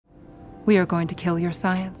We are going to kill your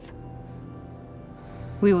science.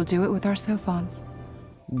 We will do it with our Sophons.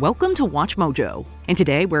 Welcome to WatchMojo, and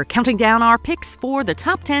today we're counting down our picks for the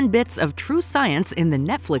top 10 bits of true science in the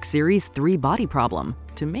Netflix series Three-Body Problem,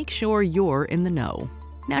 to make sure you're in the know.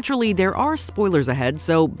 Naturally, there are spoilers ahead,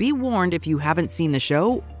 so be warned if you haven't seen the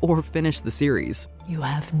show or finished the series. You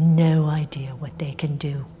have no idea what they can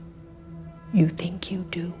do. You think you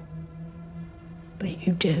do, but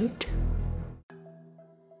you don't.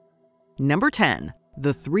 Number 10.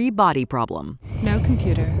 The Three-Body Problem. No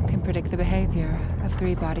computer can predict the behavior of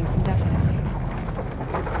three bodies indefinitely.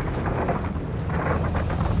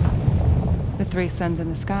 With three suns in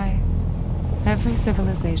the sky, every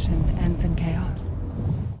civilization ends in chaos.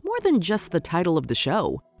 More than just the title of the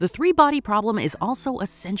show, the three-body problem is also a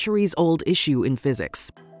centuries-old issue in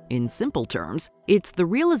physics. In simple terms, it's the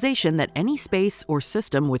realization that any space or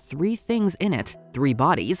system with three things in it, three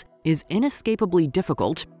bodies, is inescapably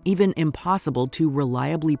difficult, even impossible to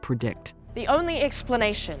reliably predict. The only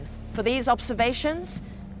explanation for these observations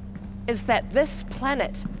is that this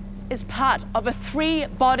planet is part of a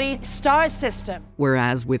three-body star system.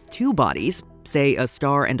 Whereas with two bodies, say a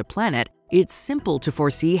star and a planet, it's simple to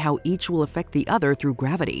foresee how each will affect the other through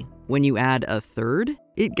gravity. When you add a third,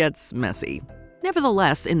 it gets messy.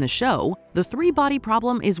 Nevertheless, in the show, the three-body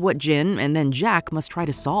problem is what Jin and then Jack must try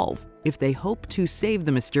to solve if they hope to save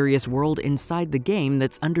the mysterious world inside the game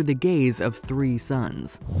that's under the gaze of three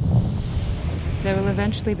suns. There will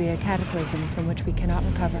eventually be a cataclysm from which we cannot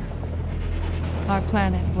recover. Our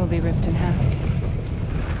planet will be ripped in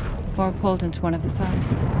half, or pulled into one of the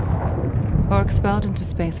suns, or expelled into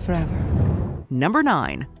space forever. Number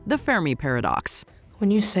 9. The Fermi Paradox. When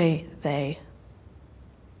you say they,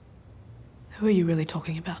 who are you really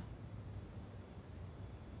talking about?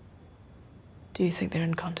 Do you think they're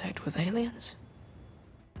in contact with aliens?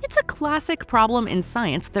 It's a classic problem in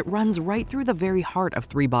science that runs right through the very heart of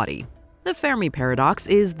three-body. The Fermi Paradox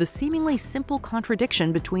is the seemingly simple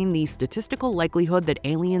contradiction between the statistical likelihood that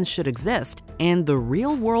aliens should exist and the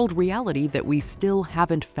real-world reality that we still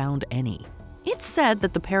haven't found any. It's said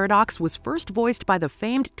that the paradox was first voiced by the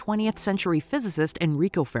famed 20th century physicist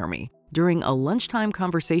Enrico Fermi during a lunchtime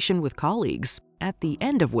conversation with colleagues, at the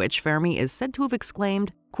end of which Fermi is said to have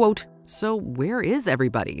exclaimed, quote, "So where is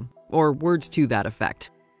everybody?" Or words to that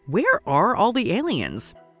effect. Where are all the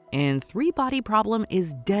aliens? And Three-Body Problem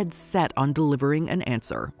is dead set on delivering an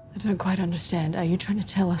answer. I don't quite understand. Are you trying to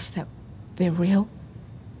tell us that they're real?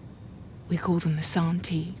 We call them the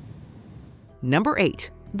Santi. Number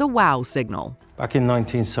 8. The WOW signal. Back in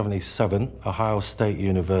 1977, Ohio State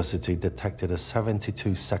University detected a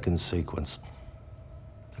 72-second sequence.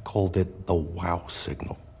 They called it the WOW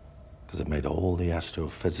signal because it made all the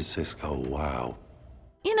astrophysicists go, wow.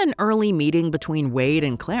 In an early meeting between Wade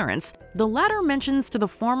and Clarence, the latter mentions to the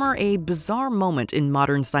former a bizarre moment in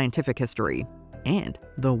modern scientific history. And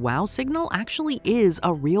the WOW signal actually is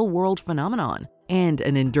a real-world phenomenon and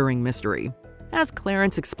an enduring mystery. As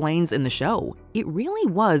Clarence explains in the show, it really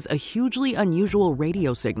was a hugely unusual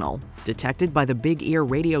radio signal, detected by the Big Ear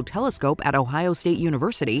Radio Telescope at Ohio State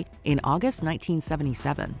University in August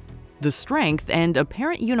 1977. The strength and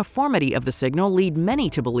apparent uniformity of the signal lead many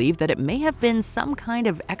to believe that it may have been some kind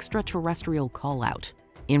of extraterrestrial call-out.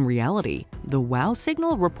 In reality, the WOW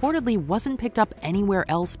signal reportedly wasn't picked up anywhere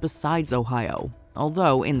else besides Ohio,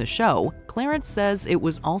 although in the show, Clarence says it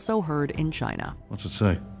was also heard in China. What's it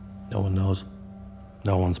say? No one knows.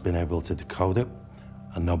 No one's been able to decode it,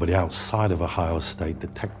 and nobody outside of Ohio State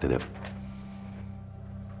detected it.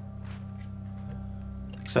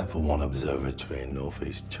 Except for one observatory in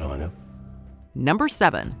northeast China. Number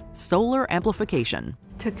 7. Solar Amplification.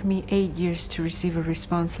 Took me 8 years to receive a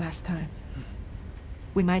response last time.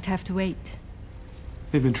 We might have to wait.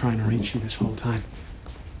 They've been trying to reach you this whole time.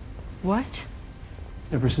 What?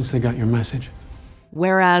 Ever since they got your message.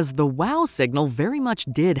 Whereas the WOW signal very much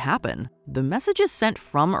did happen, the messages sent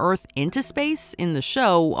from Earth into space in the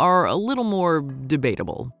show are a little more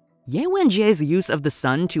debatable. Ye Wenjie's use of the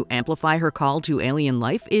sun to amplify her call to alien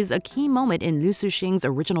life is a key moment in Liu Cixing's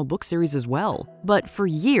original book series as well. But for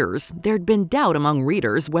years, there'd been doubt among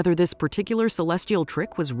readers whether this particular celestial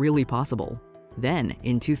trick was really possible. Then,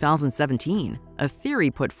 in 2017, a theory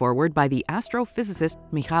put forward by the astrophysicist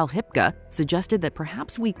Mikhail Hipka suggested that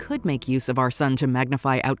perhaps we could make use of our sun to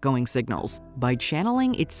magnify outgoing signals by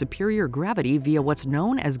channeling its superior gravity via what's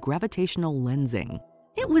known as gravitational lensing.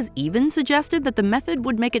 It was even suggested that the method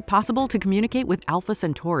would make it possible to communicate with Alpha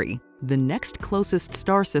Centauri, the next closest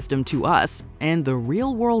star system to us and the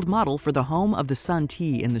real-world model for the home of the Sun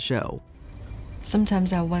T in the show.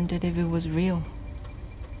 Sometimes I wondered if it was real.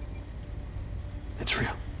 It's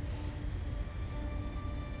real.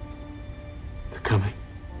 coming.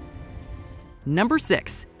 Number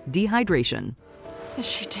 6. Dehydration. Is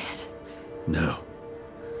she dead? No.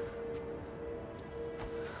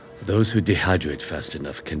 Those who dehydrate fast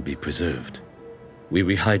enough can be preserved. We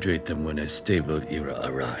rehydrate them when a stable era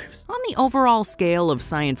arrives. On the overall scale of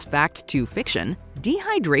science fact to fiction,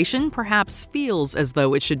 dehydration perhaps feels as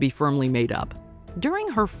though it should be firmly made up. During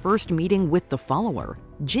her first meeting with the follower,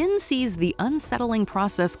 Jin sees the unsettling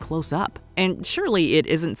process close up, and surely it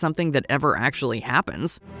isn't something that ever actually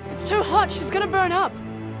happens. It's too hot. She's gonna burn up.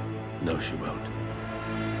 No, she won't.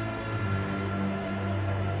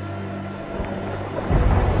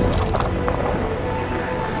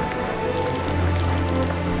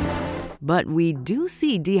 But we do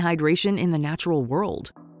see dehydration in the natural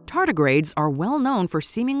world. Tardigrades are well known for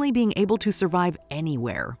seemingly being able to survive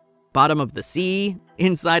anywhere. Bottom of the sea,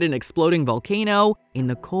 inside an exploding volcano, in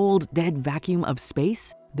the cold, dead vacuum of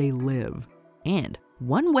space, they live. And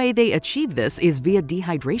one way they achieve this is via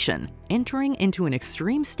dehydration, entering into an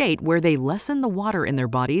extreme state where they lessen the water in their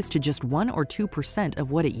bodies to just 1 or 2%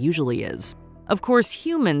 of what it usually is. Of course,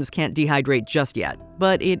 humans can't dehydrate just yet,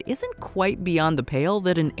 but it isn't quite beyond the pale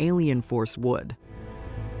that an alien force would.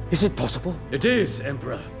 Is it possible? It is,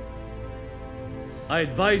 Emperor. I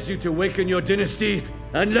advise you to awaken your dynasty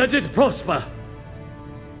and let it prosper.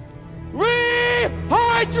 Rehydrate!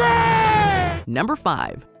 Number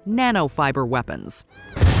 5. Nanofiber Weapons.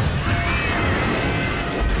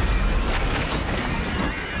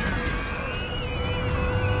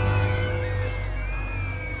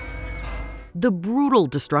 The brutal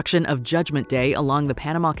destruction of Judgment Day along the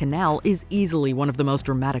Panama Canal is easily one of the most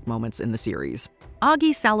dramatic moments in the series.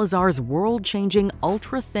 Augie Salazar's world-changing,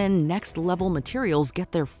 ultra-thin, next-level materials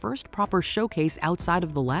get their first proper showcase outside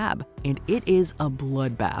of the lab, and it is a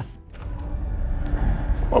bloodbath.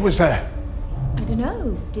 What was that? I don't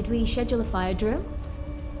know. Did we schedule a fire drill?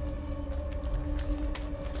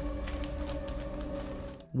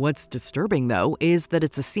 What's disturbing, though, is that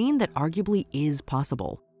it's a scene that arguably is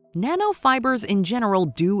possible. Nanofibers in general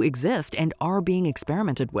do exist and are being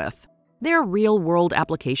experimented with. Their real-world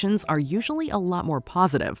applications are usually a lot more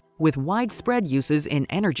positive, with widespread uses in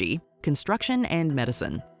energy, construction, and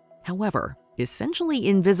medicine. However, essentially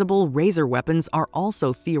invisible razor weapons are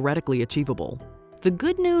also theoretically achievable. The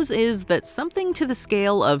good news is that something to the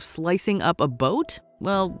scale of slicing up a boat,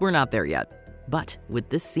 well, we're not there yet. But with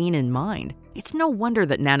this scene in mind, it's no wonder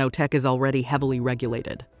that nanotech is already heavily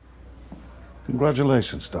regulated.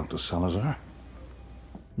 Congratulations, Dr. Salazar.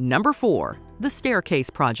 Number 4. The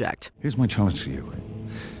Staircase Project. Here's my challenge to you.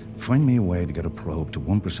 Find me a way to get a probe to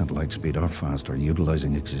 1% light speed or faster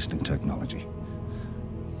utilizing existing technology.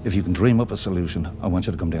 If you can dream up a solution, I want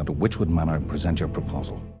you to come down to Witchwood Manor and present your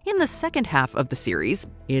proposal. In the second half of the series,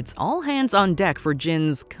 it's all hands on deck for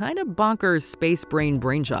Jin's kinda bonkers space brain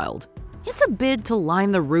brainchild. It's a bid to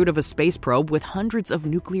line the route of a space probe with hundreds of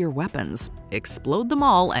nuclear weapons, explode them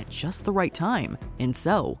all at just the right time, and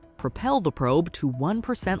so propel the probe to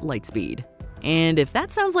 1% light speed. And if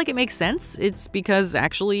that sounds like it makes sense, it's because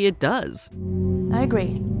actually it does. I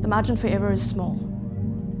agree. The margin for error is small,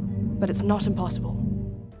 but it's not impossible.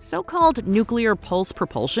 So-called nuclear pulse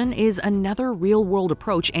propulsion is another real-world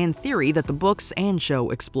approach and theory that the books and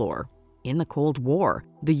show explore. In the Cold War,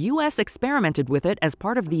 the US experimented with it as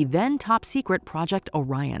part of the then top-secret Project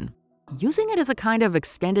Orion. Using it as a kind of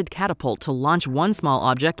extended catapult to launch one small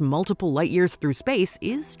object multiple light-years through space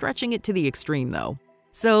is stretching it to the extreme, though.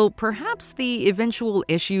 So perhaps the eventual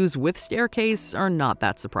issues with Staircase are not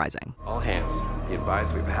that surprising. All hands, be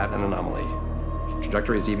advised we've had an anomaly.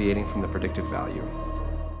 Trajectory is deviating from the predicted value.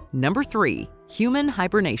 Number 3. Human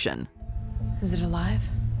Hibernation. Is it alive?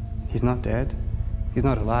 He's not dead. He's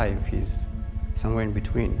not alive. He's somewhere in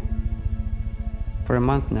between. For a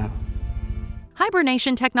month now.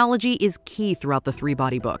 Hibernation technology is key throughout the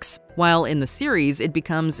 3-body books, while in the series it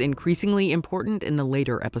becomes increasingly important in the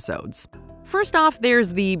later episodes. First off,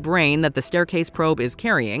 there's the brain that the Staircase probe is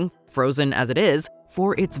carrying, frozen as it is,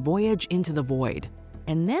 for its voyage into the void.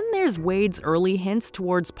 And then there's Wade's early hints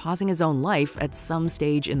towards pausing his own life at some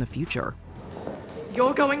stage in the future.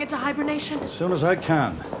 You're going into hibernation? As soon as I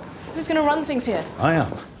can. Who's gonna run things here? I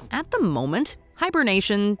am. At the moment,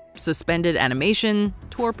 hibernation, suspended animation,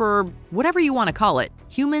 torpor, whatever you want to call it,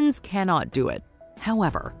 humans cannot do it.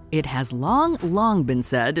 However, it has long been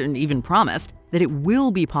said, and even promised, that it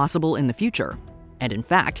will be possible in the future. And in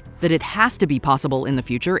fact, that it has to be possible in the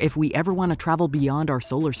future if we ever want to travel beyond our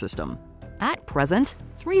solar system. At present,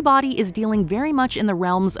 3-body is dealing very much in the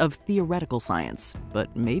realms of theoretical science,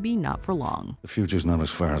 but maybe not for long. The future's not as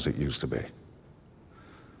far as it used to be.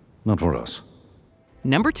 Not for us.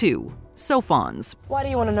 Number 2. Sophons. Why do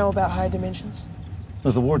you want to know about higher dimensions?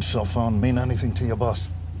 Does the word Sophon mean anything to you, boss?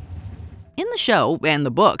 In the show and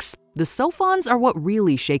the books, the Sophons are what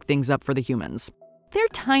really shake things up for the humans. They're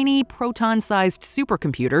tiny, proton-sized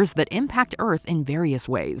supercomputers that impact Earth in various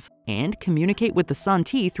ways and communicate with the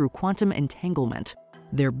Sun-T through quantum entanglement.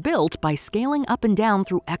 They're built by scaling up and down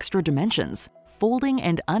through extra dimensions, folding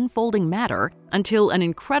and unfolding matter until an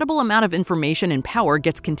incredible amount of information and power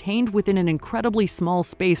gets contained within an incredibly small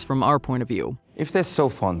space from our point of view. If their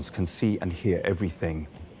Sophons can see and hear everything,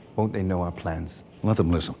 won't they know our plans? Let them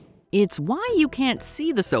listen. It's why you can't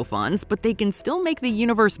see the Sophons, but they can still make the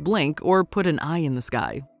universe blink or put an eye in the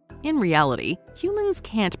sky. In reality, humans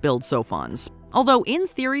can't build Sophons, although in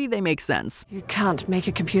theory they make sense. You can't make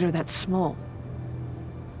a computer that small.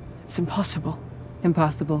 It's impossible.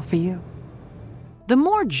 Impossible for you. The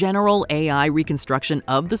more general AI reconstruction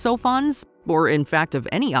of the Sophons, or in fact of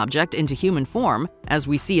any object into human form, as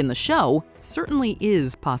we see in the show, certainly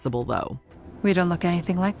is possible though. We don't look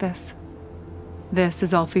anything like this. This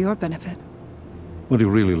is all for your benefit. What do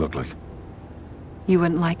you really look like? You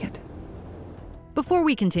wouldn't like it. Before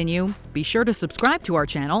we continue, be sure to subscribe to our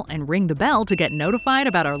channel and ring the bell to get notified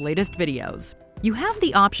about our latest videos. You have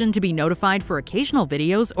the option to be notified for occasional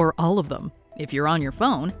videos or all of them. If you're on your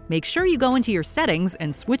phone, make sure you go into your settings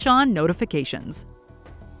and switch on notifications.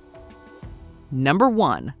 Number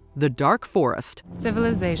 1. The Dark Forest.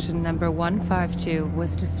 Civilization number 152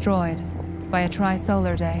 was destroyed by a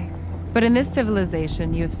tri-solar day. But in this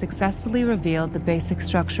civilization, you have successfully revealed the basic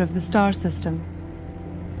structure of the star system.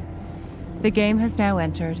 The game has now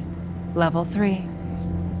entered Level 3.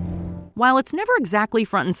 While it's never exactly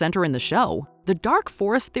front and center in the show, the Dark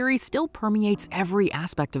Forest theory still permeates every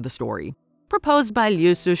aspect of the story. Proposed by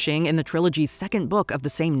Liu Cixin in the trilogy's second book of the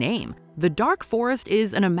same name, the Dark Forest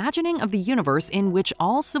is an imagining of the universe in which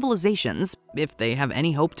all civilizations, if they have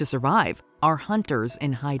any hope to survive, are hunters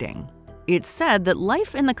in hiding. It's said that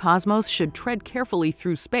life in the cosmos should tread carefully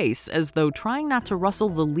through space as though trying not to rustle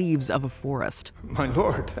the leaves of a forest. My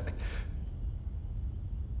lord.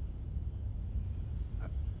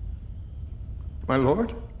 My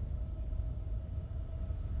lord?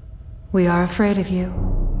 We are afraid of you.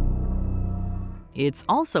 It's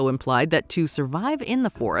also implied that to survive in the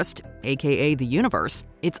forest, aka the universe,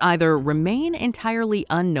 it's either remain entirely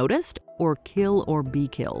unnoticed or kill or be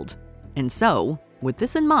killed. And so, with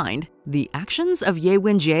this in mind, the actions of Ye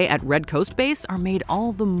Wenjie at Red Coast Base are made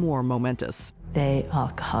all the more momentous. They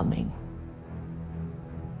are coming.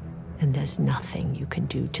 And there's nothing you can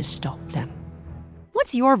do to stop them.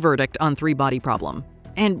 What's your verdict on Three-Body Problem?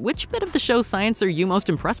 And which bit of the show's science are you most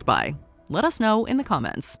impressed by? Let us know in the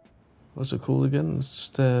comments. What's it called again?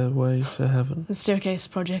 Stairway to Heaven? The Staircase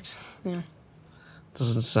Project, yeah.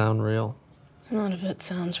 Doesn't sound real. None of it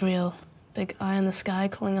sounds real. Big eye in the sky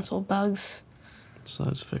calling us all bugs.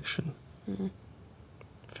 Science fiction.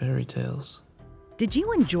 Fairy tales. Did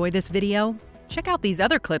you enjoy this video? Check out these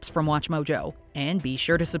other clips from WatchMojo, and be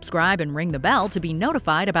sure to subscribe and ring the bell to be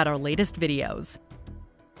notified about our latest videos.